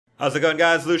How's it going,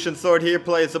 guys? Lucian Sword here,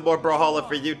 playing some more Brawlhalla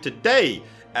for you today.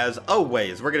 As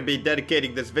always, we're going to be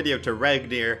dedicating this video to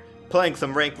RAGNIR, playing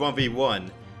some ranked 1v1,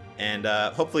 and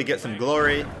hopefully get some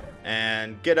glory,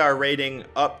 and get our rating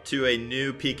up to a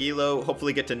new peak elo,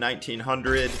 hopefully get to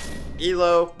 1900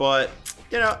 elo, but,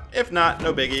 you know, if not,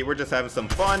 no biggie. We're just having some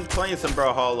fun, playing some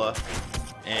Brawlhalla,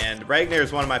 and RAGNIR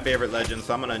is one of my favorite legends,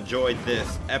 so I'm going to enjoy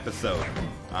this episode.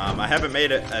 I haven't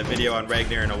made a video on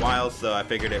RAGNIR in a while, so I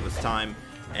figured it was time.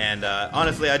 And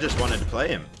honestly, I just wanted to play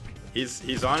him.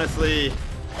 He's honestly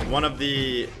one of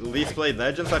the least played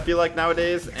legends, I feel like,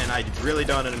 nowadays, and I really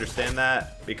don't understand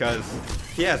that because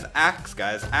he has Axe,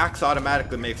 guys. Axe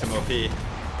automatically makes him OP.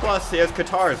 Plus, he has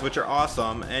Katars, which are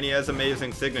awesome, and he has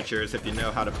amazing signatures if you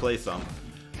know how to place them.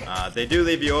 They do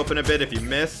leave you open a bit if you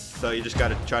miss, so you just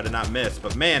gotta try to not miss.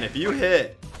 But man, if you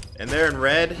hit and they're in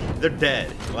red, they're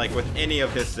dead, like with any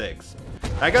of his sigs.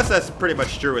 I guess that's pretty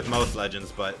much true with most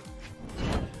legends, but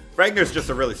RAGNIR's just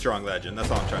a really strong legend.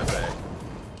 That's all I'm trying to say.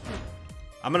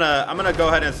 I'm gonna go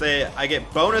ahead and say I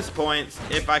get bonus points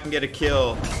if I can get a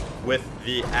kill with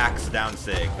the Axe down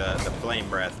sig, the flame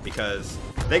breath, because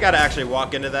they gotta actually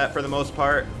walk into that for the most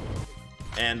part,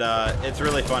 and it's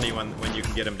really funny when you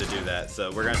can get them to do that.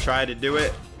 So we're gonna try to do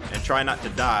it and try not to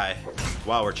die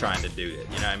while we're trying to do it.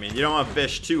 You know what I mean? You don't want to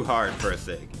fish too hard for a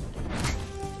sig.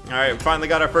 All right, we finally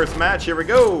got our first match. Here we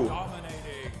go.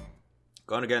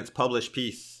 Going against published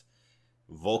piece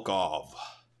Volkov.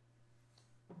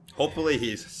 Hopefully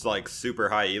he's like super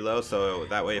high elo, so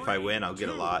that way if I win I'll get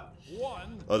a lot.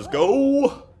 Let's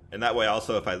go! And that way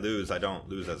also if I lose, I don't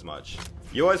lose as much.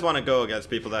 You always want to go against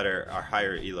people that are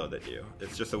higher elo than you.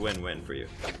 It's just a win-win for you.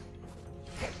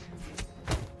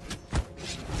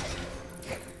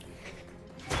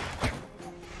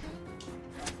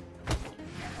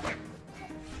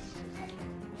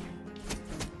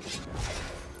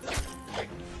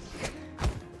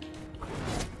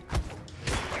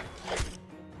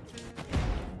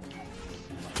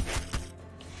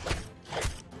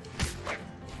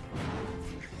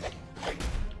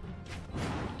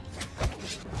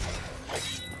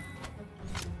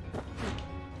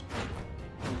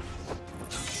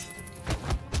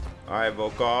 Alright,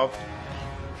 Volkov.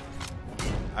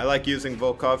 I like using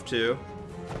Volkov too.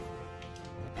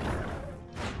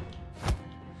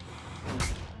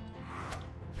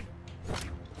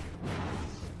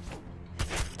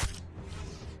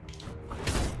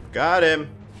 Got him.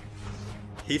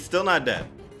 He's still not dead.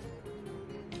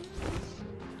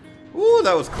 Ooh,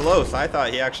 that was close. I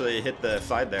thought he actually hit the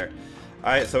side there.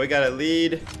 Alright, so we got a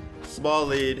lead. Small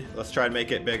lead. Let's try and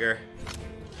make it bigger.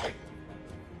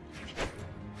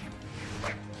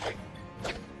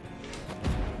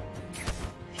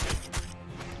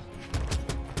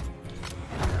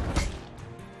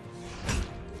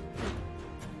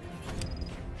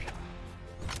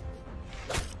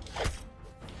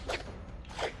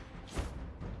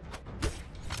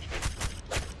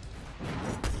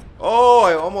 Oh,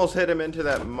 I almost hit him into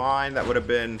that mine. That would have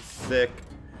been sick.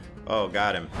 Oh,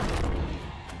 got him.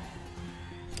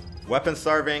 Weapon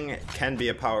starving can be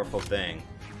a powerful thing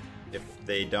if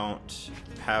they don't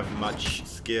have much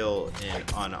skill in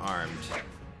unarmed.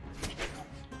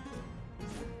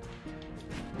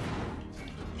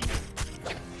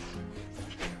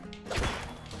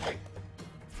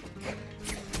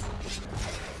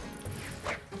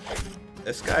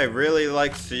 This guy really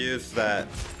likes to use that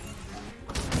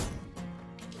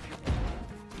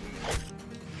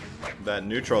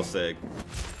neutral sig.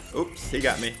 Oops, he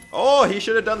got me. Oh, he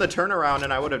should have done the turnaround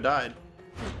and I would have died.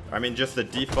 I mean, just the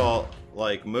default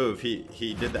like move.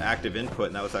 He did the active input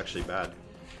and that was actually bad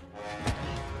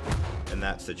in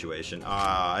that situation.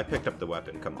 Ah, I picked up the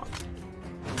weapon. Come on.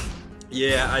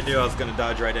 Yeah, I knew I was gonna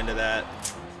dodge right into that.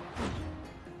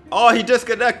 Oh, he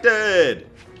disconnected.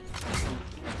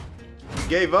 He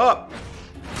gave up.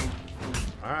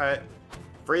 All right,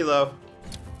 free low.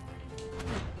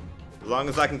 As long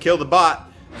as I can kill the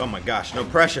bot. Oh my gosh, no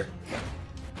pressure.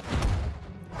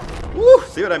 Woo!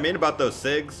 See what I mean about those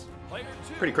SIGs?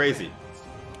 Pretty crazy.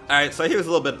 Alright, so he was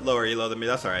a little bit lower elo than me.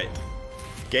 That's alright.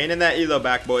 Gaining that elo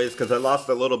back, boys, because I lost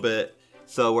a little bit.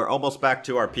 So we're almost back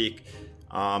to our peak.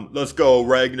 Let's go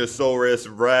Ragnosaurus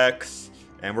Rex.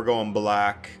 And we're going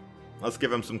black. Let's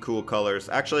give him some cool colors.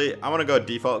 Actually, I want to go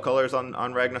default colors on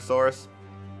Ragnosaurus,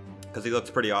 because he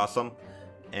looks pretty awesome.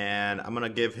 And I'm going to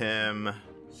give him...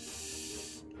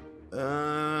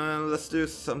 let's do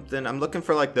something. I'm looking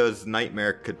for like those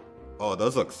nightmare. Oh,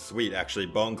 those look sweet actually.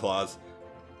 Bone claws.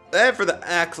 And for the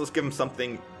axe, let's give him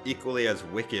something equally as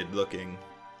wicked looking.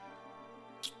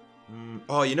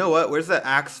 Oh, you know what? Where's the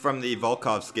axe from the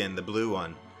Volkov skin, the blue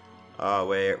one? Oh,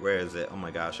 where is it? Oh my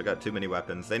gosh, I got too many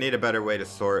weapons. They need a better way to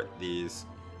sort these.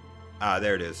 Ah,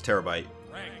 there it is. Terabyte.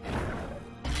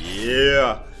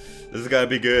 Yeah. This has got to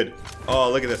be good.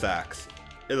 Oh, look at this axe.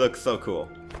 It looks so cool.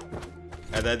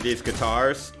 And then these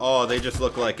guitars. Oh, they just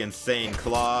look like insane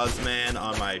claws, man,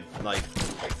 on my, like,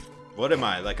 what am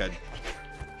I? Like a,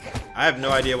 I have no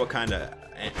idea what kind of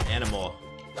animal.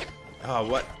 Oh,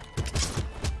 what?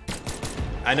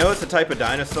 I know it's a type of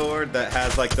dinosaur that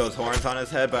has like those horns on his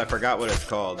head, but I forgot what it's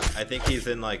called. I think he's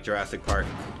in like Jurassic Park,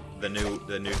 the new.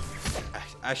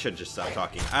 I should just stop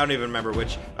talking. I don't even remember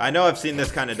which. I know I've seen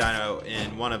this kind of dino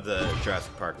in one of the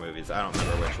Jurassic Park movies. I don't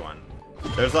remember which one.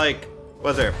 There's like,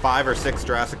 was there 5 or 6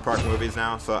 Jurassic Park movies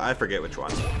now? So I forget which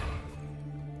one.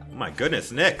 Oh my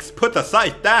goodness, Nix, put the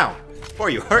scythe down before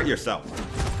you hurt yourself.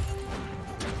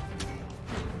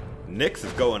 Nix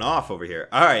is going off over here.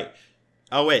 All right.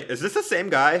 Oh wait, is this the same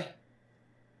guy?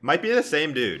 Might be the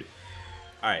same dude.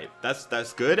 Alright,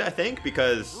 that's good, I think,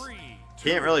 because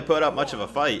he didn't really put up much of a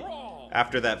fight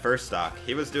after that first stock.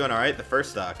 He was doing alright the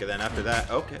first stock, and then after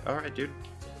that, okay, alright, dude.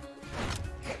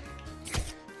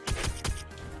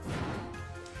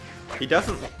 He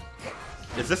doesn't...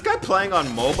 Is this guy playing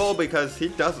on mobile? Because he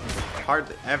doesn't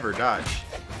hardly ever dodge.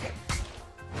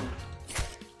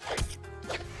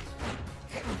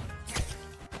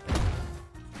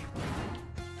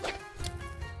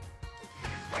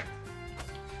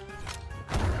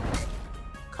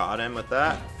 Caught him with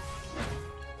that.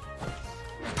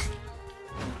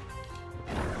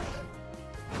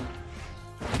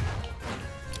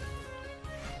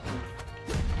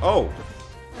 Oh!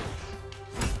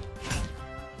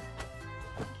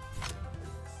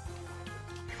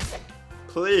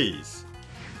 Please!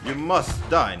 You must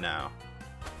die now.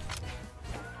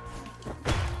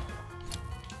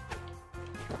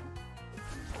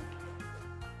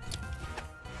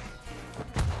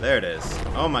 There it is.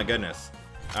 Oh my goodness.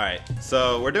 Alright,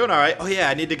 so we're doing alright. Oh yeah,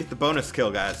 I need to get the bonus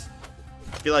kill, guys.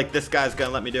 I feel like this guy's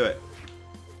gonna let me do it.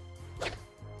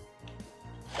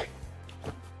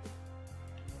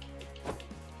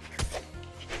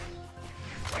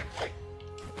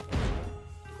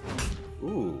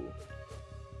 Ooh.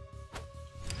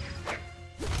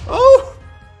 Oh!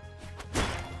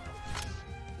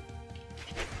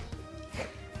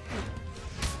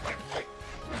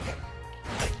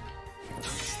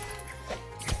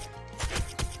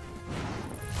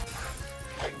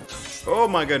 Oh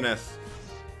my goodness.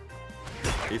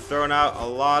 He's throwing out a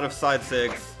lot of side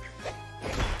sigs.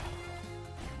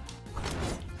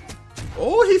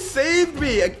 Oh, he saved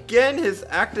me! Again, his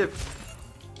active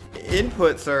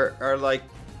inputs are like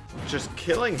just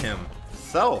killing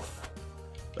himself.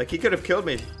 Like he could have killed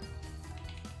me.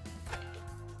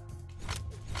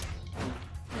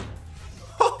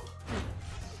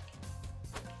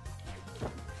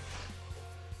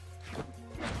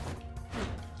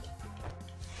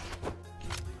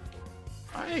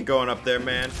 I ain't going up there,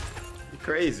 man. You're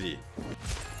crazy.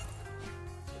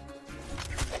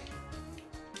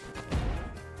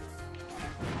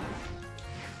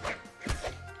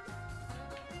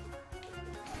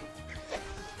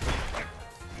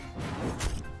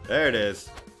 There it is.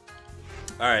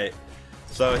 Alright.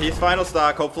 So he's final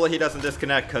stock. Hopefully he doesn't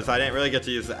disconnect because I didn't really get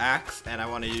to use the axe and I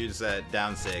want to use that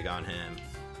down sig on him.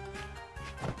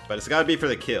 But it's gotta be for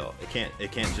the kill. It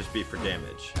can't just be for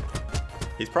damage.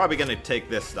 He's probably gonna take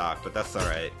this stock, but that's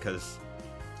alright, because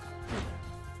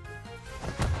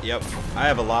yep, I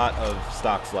have a lot of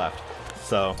stocks left.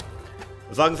 So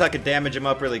as long as I can damage him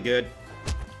up really good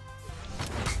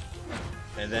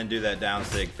and then do that down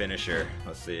sig finisher.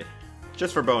 Let's see.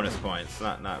 Just for bonus points,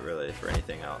 not really for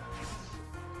anything else.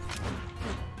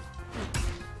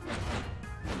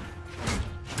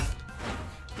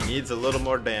 He needs a little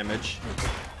more damage.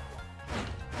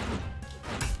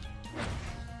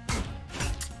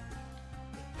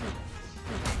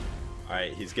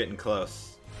 Alright, he's getting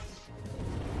close.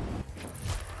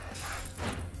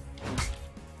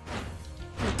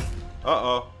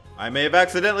 Uh-oh. I may have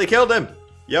accidentally killed him.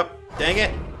 Yep. Dang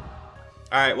it.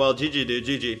 Alright, well, GG, dude.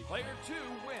 GG. Player 2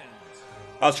 wins.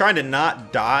 I was trying to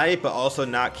not die, but also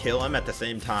not kill him at the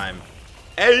same time.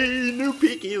 Hey, new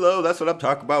peak elo. That's what I'm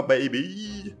talking about,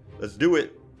 baby. Let's do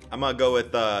it. I'm gonna go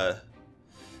with,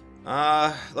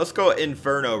 let's go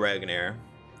Inferno RAGNIR.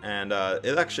 And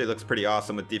it actually looks pretty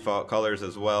awesome with default colors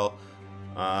as well.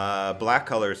 Black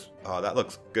colors, oh, that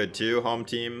looks good too. Home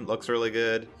team looks really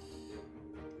good.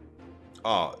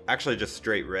 Oh, actually just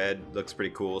straight red looks pretty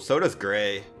cool. So does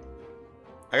gray.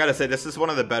 I gotta say, this is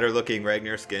one of the better looking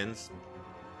RAGNIR skins.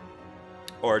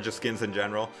 Or just skins in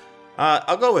general.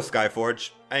 I'll go with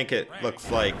Skyforge. I think it looks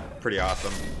like pretty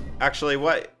awesome. Actually,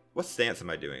 what stance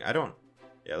am I doing? I don't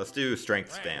Yeah, let's do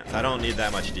strength stance. I don't need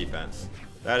that much defense.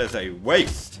 That is a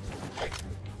waste.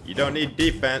 You don't need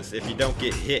defense if you don't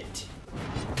get hit.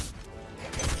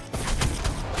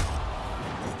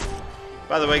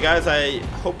 By the way, guys, I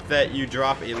hope that you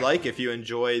drop a like if you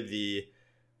enjoy the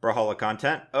Brawlhalla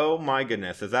content. Oh my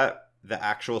goodness, is that the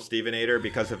actual Stevenator?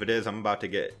 Because if it is, I'm about to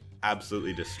get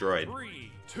absolutely destroyed.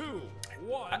 3, 2,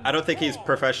 1, I don't think he's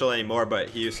professional anymore, but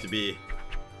he used to be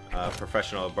a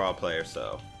professional Brawl player,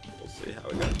 so we'll see how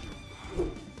it goes.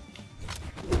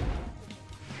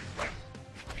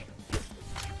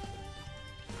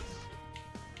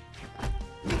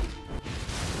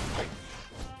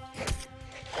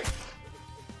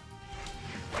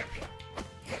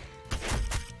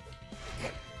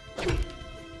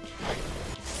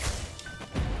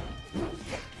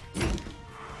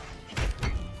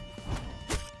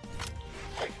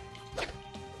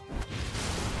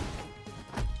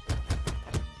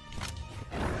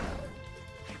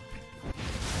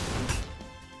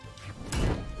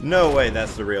 No way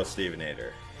that's the real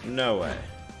Stevenator. No way.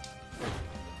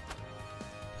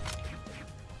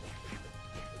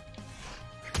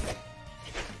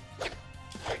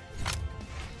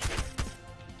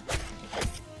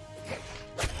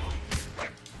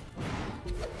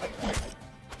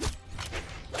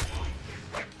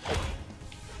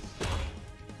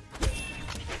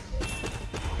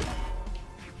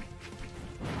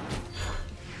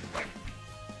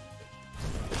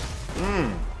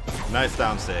 Nice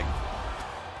down sig.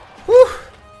 Whew.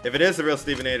 If it is the real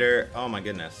Stevenator, oh my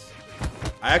goodness.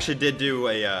 I actually did do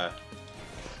a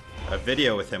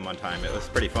video with him one time. It was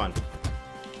pretty fun.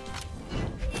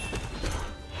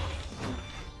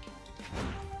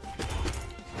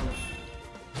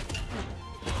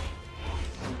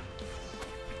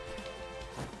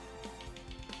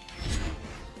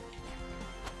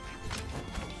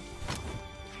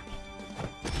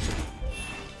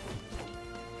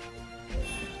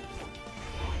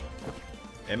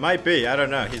 It might be, I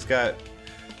don't know.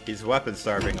 He's weapon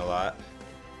starving a lot.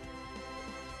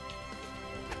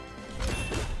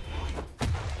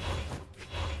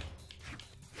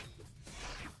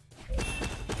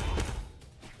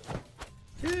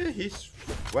 Yeah, he's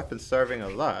weapon starving a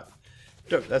lot.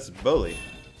 Dude, that's a bully.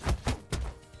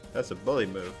 That's a bully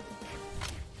move.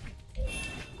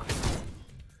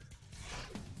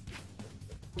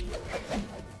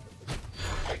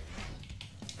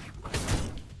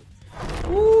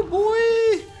 Ooh,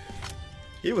 boy!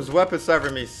 He was weapon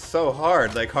starving me so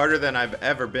hard, like harder than I've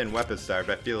ever been weapon starved.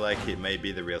 I feel like he may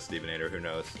be the real Stevenator, who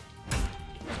knows.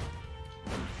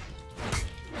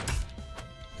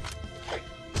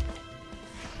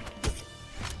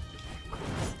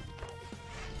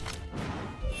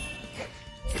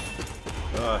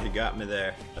 Oh, he got me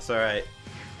there. That's alright.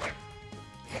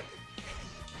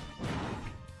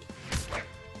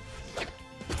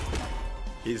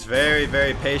 He's very,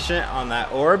 very patient on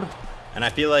that orb, and I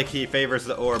feel like he favors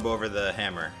the orb over the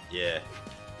hammer. Yeah.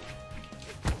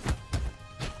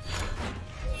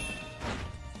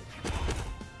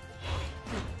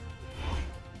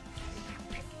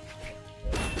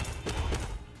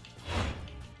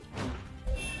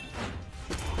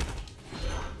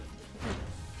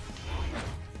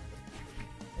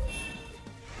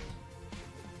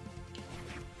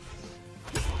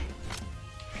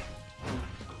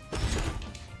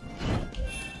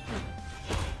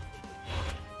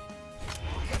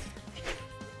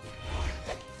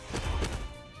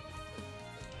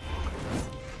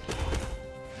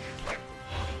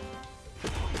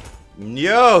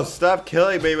 Yo, stop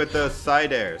killing me with those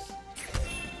side airs.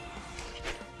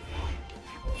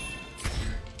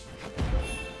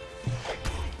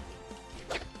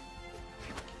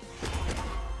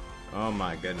 Oh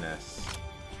my goodness.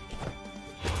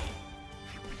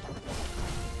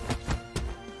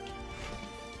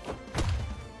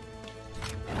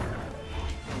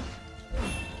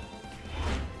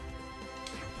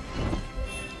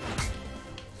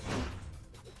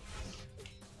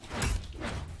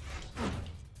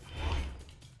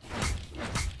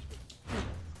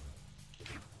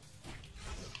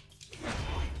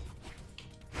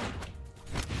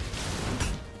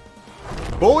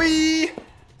 Boy!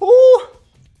 Ooh!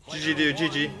 GG dude,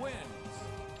 GG.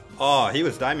 Oh, he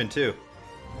was diamond too.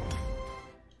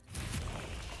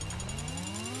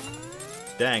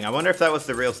 Dang, I wonder if that was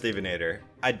the real Stevenator.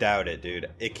 I doubt it, dude.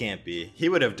 It can't be. He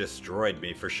would have destroyed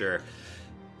me for sure.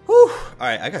 Whew!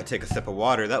 Alright, I gotta take a sip of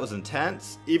water. That was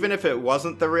intense. Even if it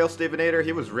wasn't the real Stevenator,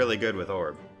 he was really good with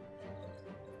orb.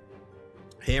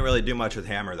 He didn't really do much with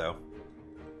hammer though.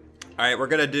 Alright, we're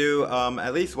gonna do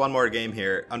at least one more game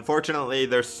here. Unfortunately,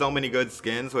 there's so many good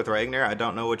skins with RAGNIR, I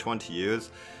don't know which one to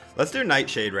use. Let's do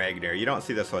Nightshade RAGNIR. You don't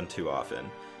see this one too often.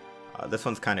 This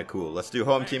one's kind of cool. Let's do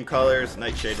home team colors,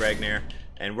 Nightshade RAGNIR.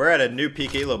 And we're at a new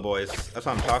peak elo, boys. That's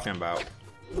what I'm talking about.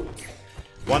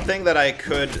 One thing that I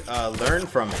could learn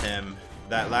from him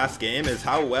that last game is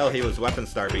how well he was weapon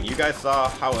starving. You guys saw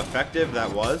how effective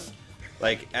that was?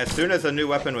 Like, as soon as a new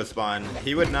weapon would spawn,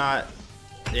 he would not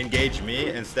engage me.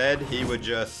 Instead, he would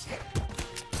just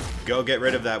go get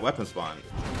rid of that weapon spawn.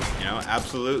 You know,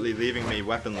 absolutely leaving me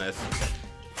weaponless.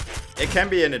 It can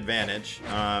be an advantage.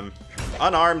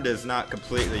 Unarmed is not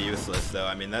completely useless, though.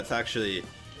 I mean, that's actually...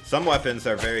 Some weapons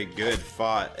are very good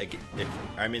fought.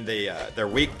 I mean, they're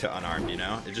weak to unarmed, you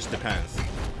know? It just depends.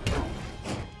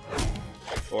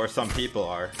 Or some people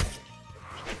are.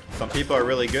 Some people are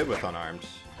really good with unarmed.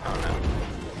 I don't know.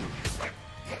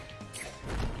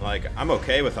 Like, I'm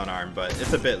okay with unarmed, but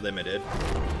it's a bit limited.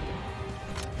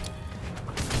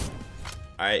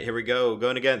 Alright, here we go.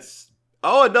 Going against...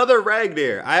 Oh, another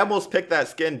RAGNIR! I almost picked that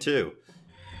skin, too.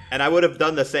 And I would have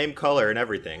done the same color and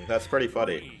everything. That's pretty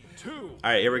funny.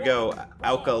 Alright, here we go.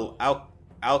 Alcaldi.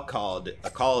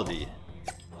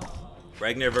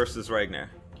 RAGNIR versus RAGNIR.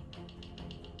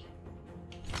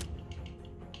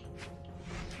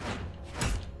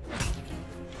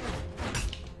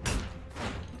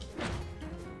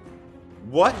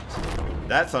 What?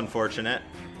 That's unfortunate.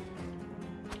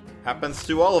 Happens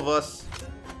to all of us.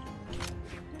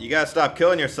 You gotta stop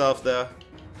killing yourself, though.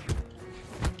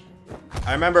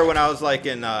 I remember when I was like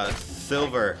in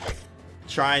silver,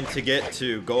 trying to get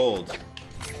to gold.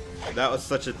 That was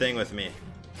such a thing with me.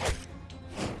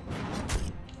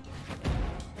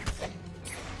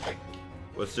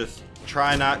 Was just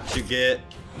try not to get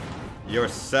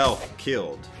yourself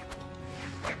killed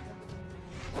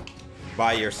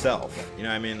by yourself. You know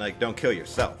what I mean? Like, don't kill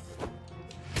yourself.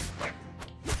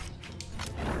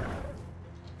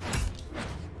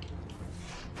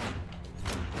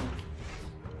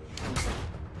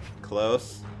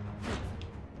 Close.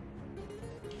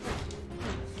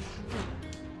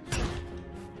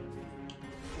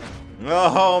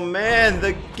 Oh man,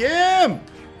 the GIMP!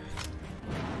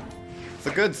 It's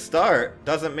a good start.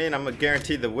 Doesn't mean I'm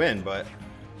guaranteed the win, but...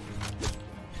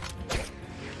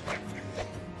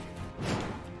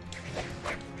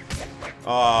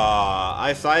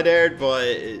 I side-aired,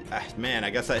 but... man, I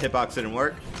guess that hitbox didn't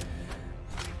work.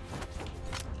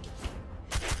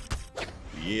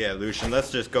 Yeah, Lucian,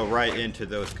 let's just go right into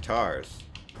those guitars.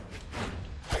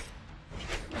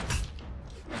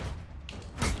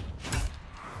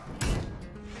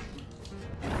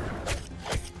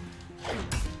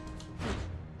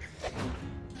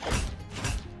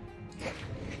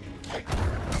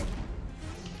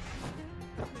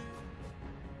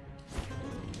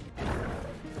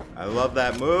 I love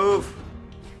that move.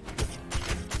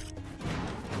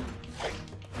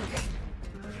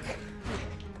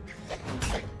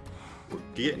 We're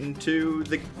getting to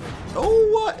the... Oh,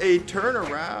 what a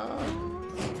turnaround.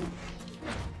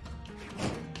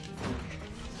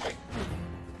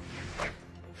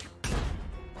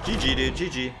 GG, dude,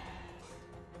 GG.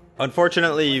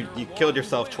 Unfortunately, you killed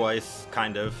yourself twice,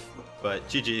 kind of, but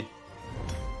GG.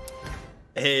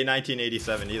 Hey,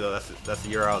 1987, either. That's the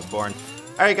year I was born.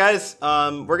 Alright guys,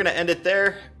 we're gonna end it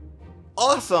there.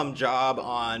 Awesome job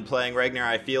on playing RAGNIR.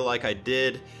 I feel like I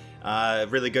did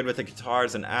really good with the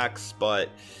guitars and axe, but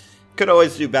could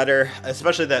always do better,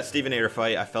 especially that Stevenator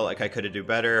fight. I felt like I could have do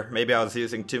better. Maybe I was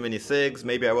using too many SIGs,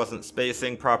 maybe I wasn't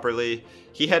spacing properly.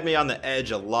 He had me on the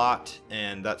edge a lot,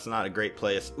 and that's not a great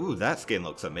place. Ooh, that skin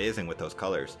looks amazing with those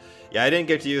colors. Yeah, I didn't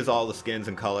get to use all the skins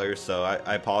and colors, so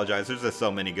I apologize. There's just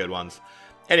so many good ones.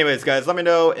 Anyways, guys, let me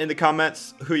know in the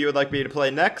comments who you would like me to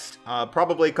play next.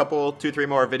 Probably a couple, 2-3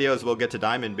 more videos we'll get to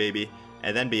Diamond, baby,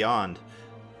 and then beyond.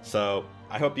 So,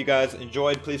 I hope you guys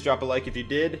enjoyed. Please drop a like if you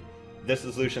did. This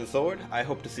is Lucian Sword. I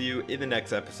hope to see you in the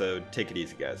next episode. Take it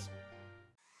easy, guys.